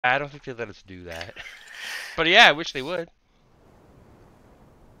I don't think they let us do that. But yeah, I wish they would.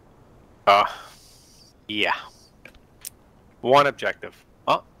 Yeah. One objective.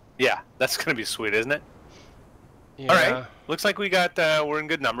 Oh, yeah. That's gonna be sweet, isn't it? Yeah. All right. Looks like we got. We're in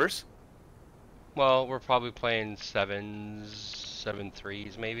good numbers. Well, we're probably playing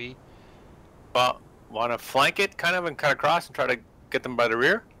 7-3s maybe. Well, want to flank it, kind of, and cut across and try to get them by the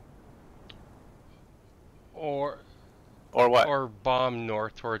rear, Or what? Or bomb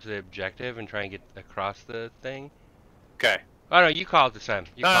north towards the objective and try and get across the thing. Okay. Oh no, you call it this time.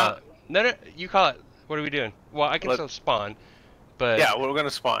 You call it. No, you call it. What are we doing? Well, I can still spawn, but yeah, we're gonna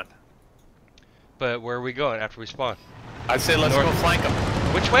spawn. But where are we going after we spawn? I'd say let's go flank them.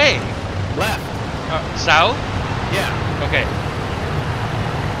 Which way? Left. South? Yeah. Okay.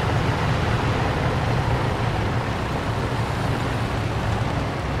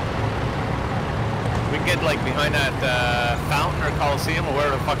 We can get like behind that fountain or Coliseum or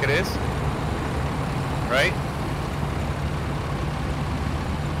wherever the fuck it is. Right?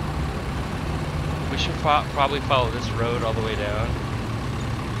 We should probably follow this road all the way down.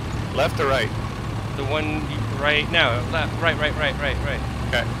 Left or right? The one right now. Left, right.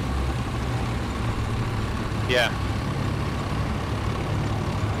 Okay. Yeah.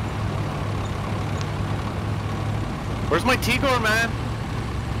 Where's my Tigor, man?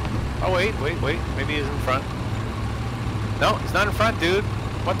 Oh, wait. Maybe he's in front. No, he's not in front, dude.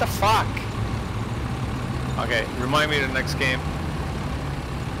 What the fuck? Okay, remind me of the next game.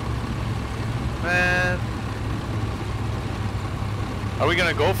 Man. Are we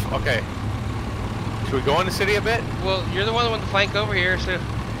gonna go? Okay. Should we go in the city a bit? Well, you're the one that wants to flank over here, so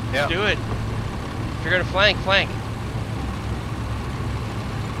yeah. Do it. If you're gonna flank.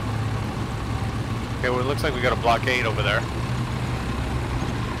 Okay, well, it looks like we got a blockade over there.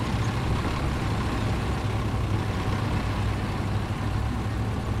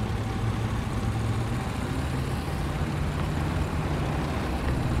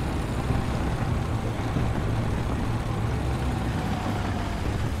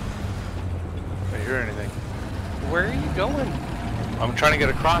 I hear anything. Where are you going? I'm trying to get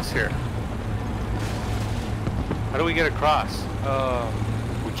across here. How do we get across?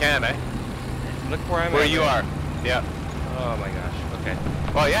 We can, eh? Look where I'm at. Where you are. Yeah. Oh my gosh. Okay.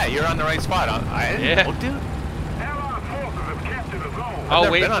 Well, yeah, you're on the right spot. I didn't know, dude.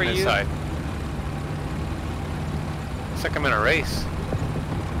 I'll wait for this you. Side. Looks like I'm in a race.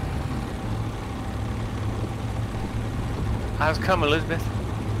 How's it coming, Elizabeth?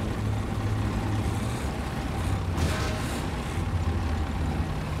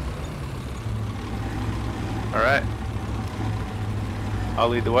 All right. I'll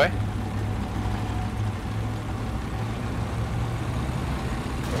lead the way.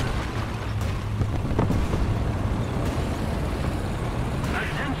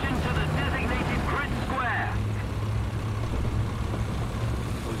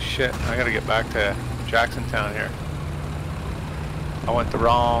 Shit, I gotta get back to Jacksontown here. I went the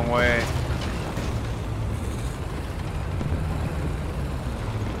wrong way.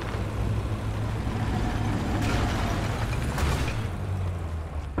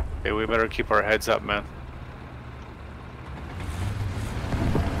 Okay, we better keep our heads up, man.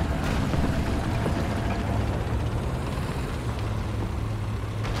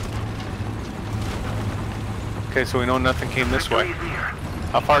 Okay, so we know nothing came this way.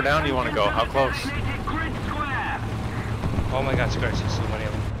 How far down do you want to go? How close? Oh my god, Scratch, there's so many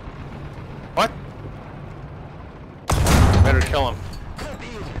of them. What? Better kill him.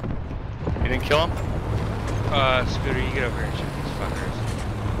 You didn't kill him? Scooter, you get over here and shoot these fuckers.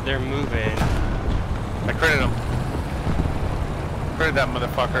 They're moving. I critted him. Critted that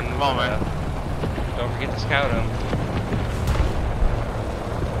motherfucker. Come on, man. Don't forget to scout him.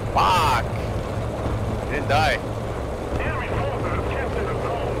 Fuck! He didn't die.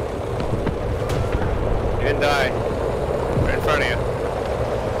 He didn't die. Right in front of you.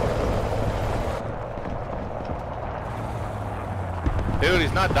 Dude,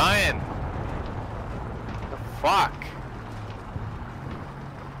 he's not dying. What the fuck?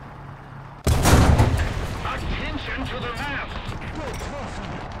 Attention to the map.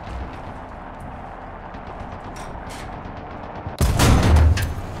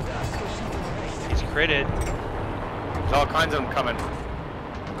 He's critted. There's all kinds of them coming.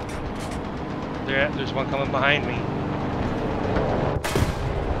 There's one coming behind me.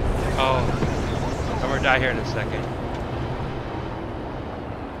 Oh, I'm gonna die here in a second.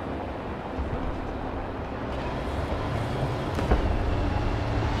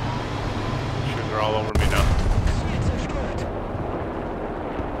 Shit, they're all over me now.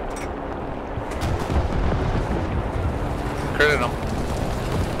 Critted them.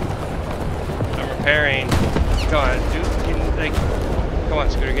 repairing. Come on, dude. Come on,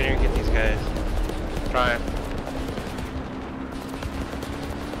 Scooter, get here and get these guys. Trying.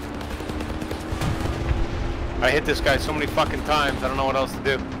 I hit this guy so many fucking times, I don't know what else to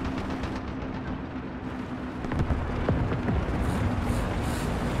do.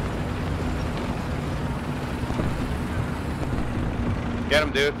 Get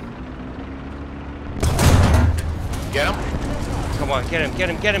him, dude. Get him? Come on, get him, get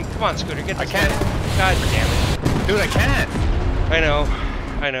him, get him. Come on, Scooter, get this I can't. guy. God damn it. Dude, I can't. I know.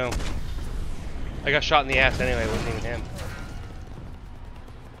 I know. I got shot in the ass anyway, it wasn't even him.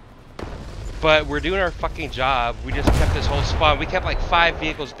 But we're doing our fucking job. We just kept this whole spawn. We kept like 5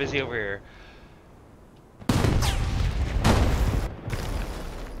 vehicles busy over here. The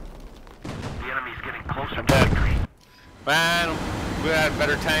enemy's getting closer I'm to dead. victory. Man, we had a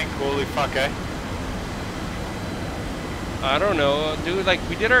better tank. Holy fuck, eh? I don't know, dude. Like,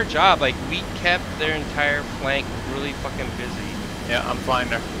 we did our job. Like, we kept their entire flank really fucking busy. Yeah, I'm flying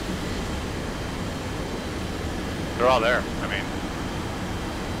there. They're all there. I mean,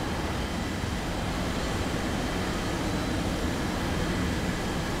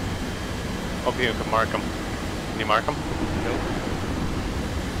 hope you can mark them. Can you mark them? Nope.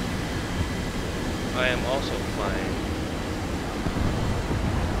 I am also flying.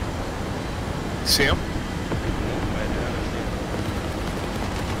 See them? Nope, I don't see him.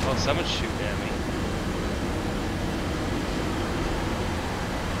 Oh, someone's shooting at me.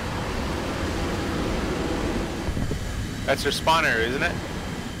 That's their spawner, isn't it?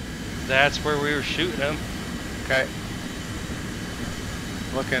 That's where we were shooting them. Okay.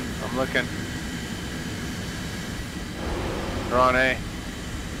 Looking. I'm looking. They're on A.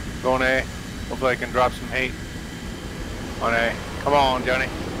 Going A. Hopefully I can drop some hate. On A. Come on, Johnny.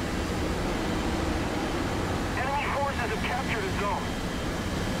 Enemy forces have captured a zone.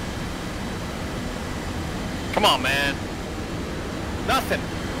 Come on, man. Nothing.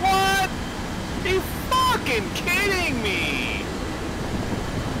 What? Are you fucking kidding me?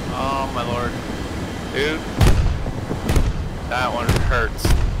 Oh, my lord. Dude. That one hurts.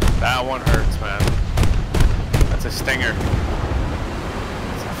 That one hurts, man. That's a stinger.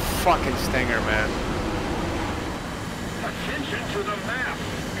 It's a fucking stinger, man. Attention to the map.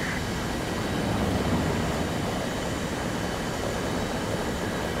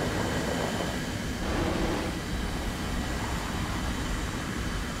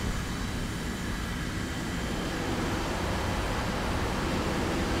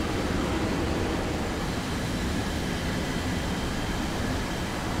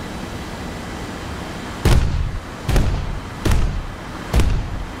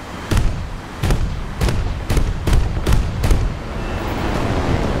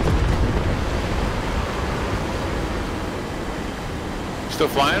 Still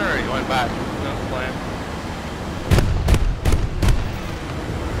flying or you went back? No, flying.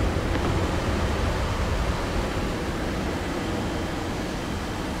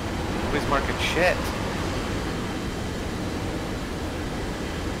 Nobody's marking shit.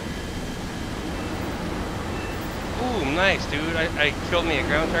 Ooh, nice, dude. I killed me a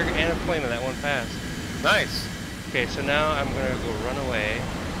ground target and a plane with that one pass. Nice. Okay, so now I'm gonna go run away.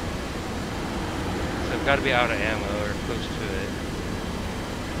 So I've got to be out of ammo or close to it.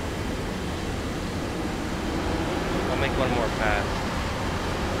 I'll make one more pass.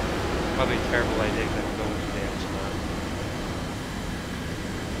 Probably a terrible idea because I'm going to the damn spot.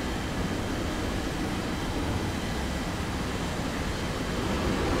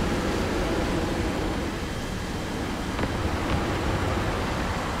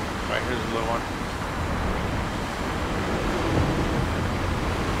 Right, here's a little one.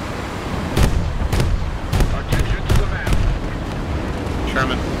 Attention to the map.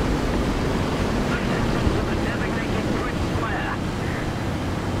 Sherman. Attention to the designated grid square.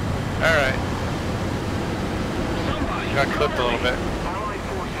 Alright. Somebody Got clipped a little bit. Allied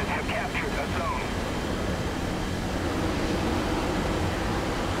forces have captured a zone.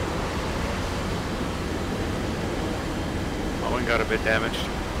 Oh, one got a bit damaged.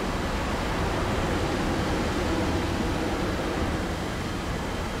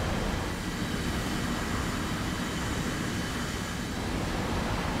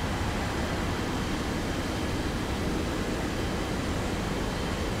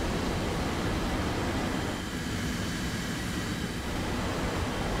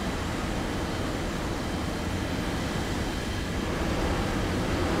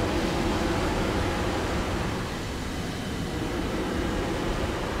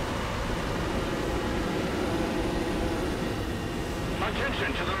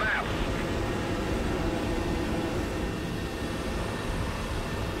 Attention to the map.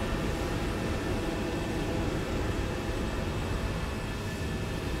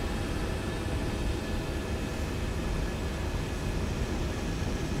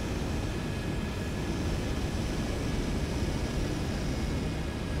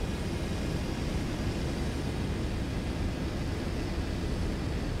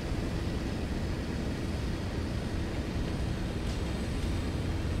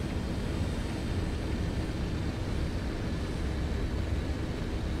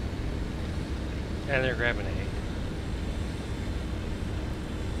 And they're grabbing A.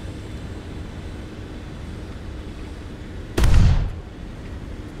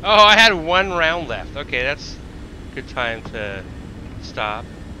 Oh, I had 1 round left. Okay, that's a good time to stop.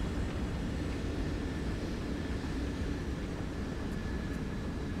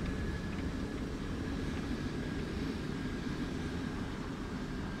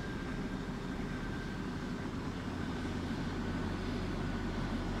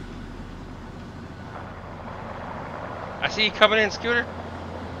 I see you coming in, Scooter.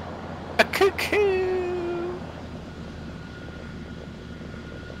 A cuckoo.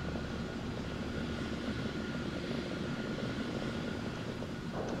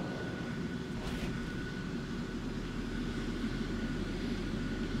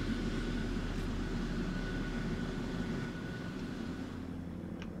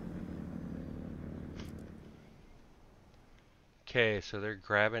 Okay, so they're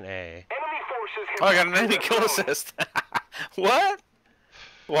grabbing A. Enemy forces have Oh, I got an captured enemy a kill zone. assist. What?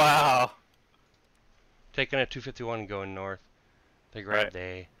 Wow. Taking a 251 going north. They grabbed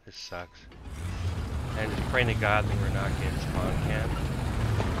A. This sucks. And just praying to God that we're not getting spawn camp.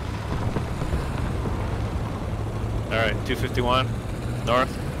 Alright, 251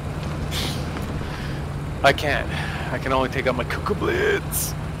 north. I can't. I can only take out my cuckoo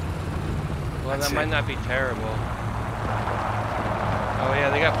blitz. Well, That's that might it. not be terrible. Oh yeah,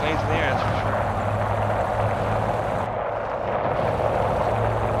 they got planes in the air, that's for sure.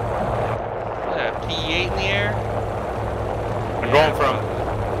 What's that, P8 in the air? I'm Yeah, going from. probably.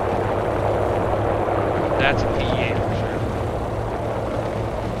 That's a P8 for sure.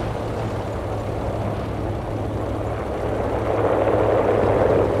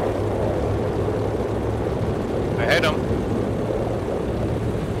 I hit him.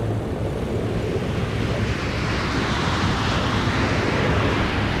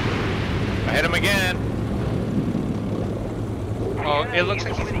 I hit him again. Oh, it looks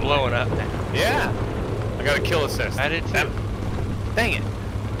like he's blowing up now. Yeah. I got a kill assist. I did too. Dang it.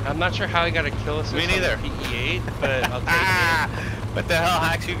 I'm not sure how he got a kill assist Me neither. on the PE8, but I'll take Ah! What the hell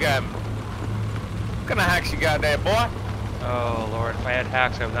hacks you got? What kind of hacks you got there, boy? it. Oh lord, if I had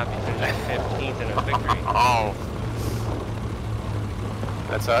hacks, I would not be finishing 15th in a victory. Oh.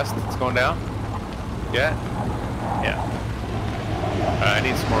 That's us. It's going down. Yeah. Yeah. I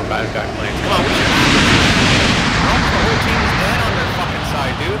need some more bad guy planes. Come on, we should. The whole team is dead on their fucking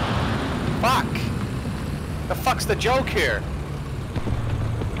side, dude. Fuck. The fuck's the joke here?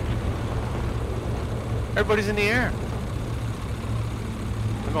 Everybody's in the air.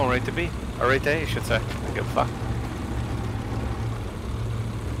 We're going right to B. Or right to A, I should say. I don't give a fuck.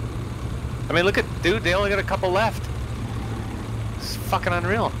 I mean, look at, dude, they only got a couple left. It's fucking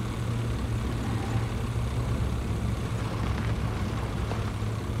unreal.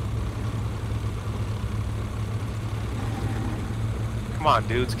 Come on,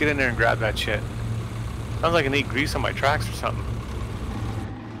 dudes, get in there and grab that shit. Sounds like I need grease on my tracks or something.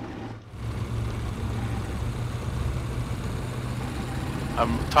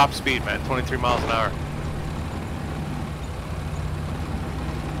 I'm top speed, man, 23 miles an hour.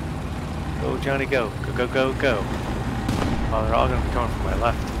 Go, Johnny, go. Go, go, go, go. Oh, they're all going to be coming from my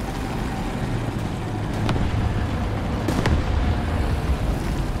left.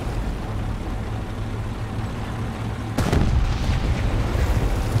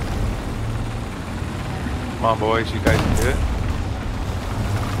 Come on, boys, you guys can do it.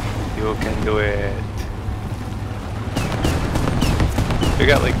 You can do it. We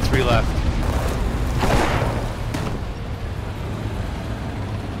got like 3 left.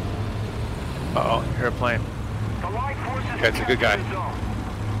 Uh-oh, you're a plane. The light forces Okay, it's a good guy. have captured the zone.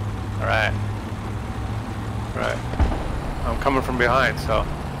 Alright. Right. I'm coming from behind, so.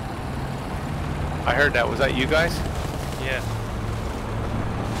 I heard that. Was that you guys? Yeah.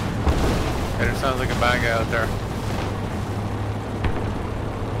 It sounds like a bad guy out there.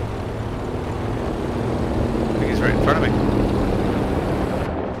 I think he's right in front of me.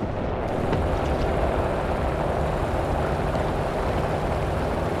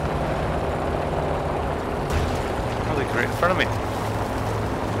 Probably right in front of me.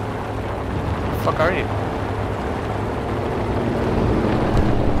 Where the fuck are you?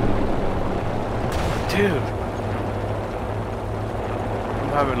 Dude. I'm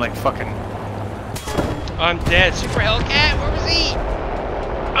having like fucking. I'm dead. Super Hellcat, where was he?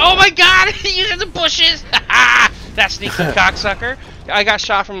 Oh my god, he's in the bushes! That sneaky cocksucker. I got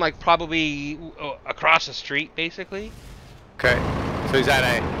shot from like probably across the street, basically. Okay, so he's at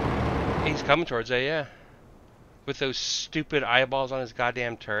A. He's coming towards A, yeah. With those stupid eyeballs on his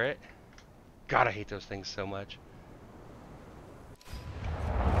goddamn turret. God, I hate those things so much.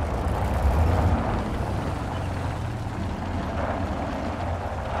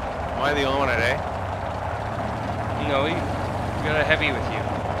 Am I the only one at A? No, you got a heavy with you.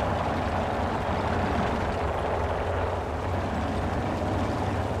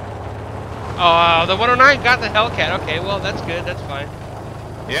 Oh, the 109 got the Hellcat. Okay, well, that's good. That's fine.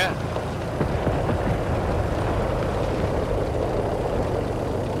 Yeah.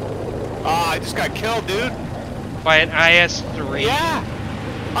 Oh, I just got killed, dude. By an IS-3? Yeah.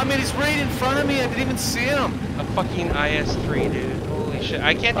 I mean, he's right in front of me. I didn't even see him. A fucking IS-3, dude. Holy shit.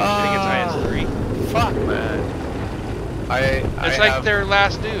 I can't do shit against IS-3. Fuck, man. It's like their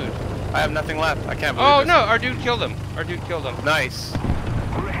last dude. I have nothing left. I can't believe Oh, this. no. Our dude killed him. Our dude killed him. Nice.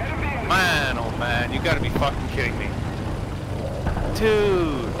 Man, oh man, you gotta be fucking kidding me.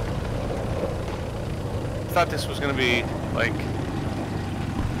 Dude. I thought this was gonna be, like...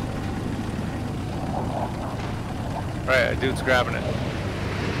 Right, a dude's grabbing it.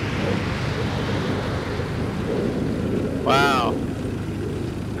 Wow.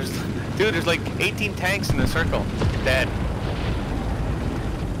 There's like 18 tanks in the circle. Dead.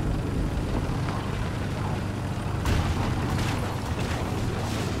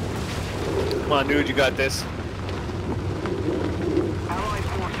 Come on, dude, you got this.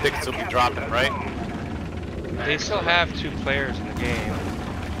 Tickets will be dropping, right? They still have 2 players in the game.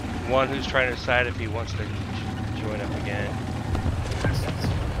 One who's trying to decide if he wants to join up again.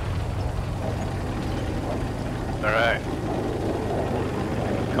 Alright.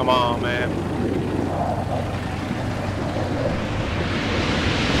 Come on, man.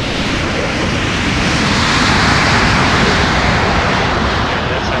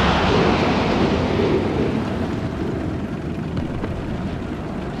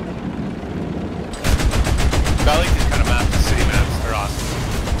 I like these kind of maps, the city maps, they're awesome.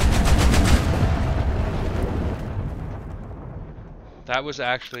 That was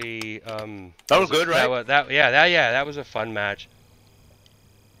actually That was good, right? That was a fun match.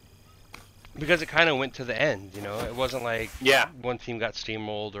 Because it kind of went to the end, you know. It wasn't like one team got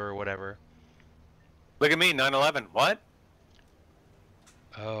steamrolled or whatever. Look at me, 9/11. What?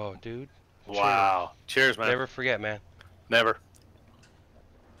 Oh, dude. Wow. Cheers, man. Never forget, man. Never.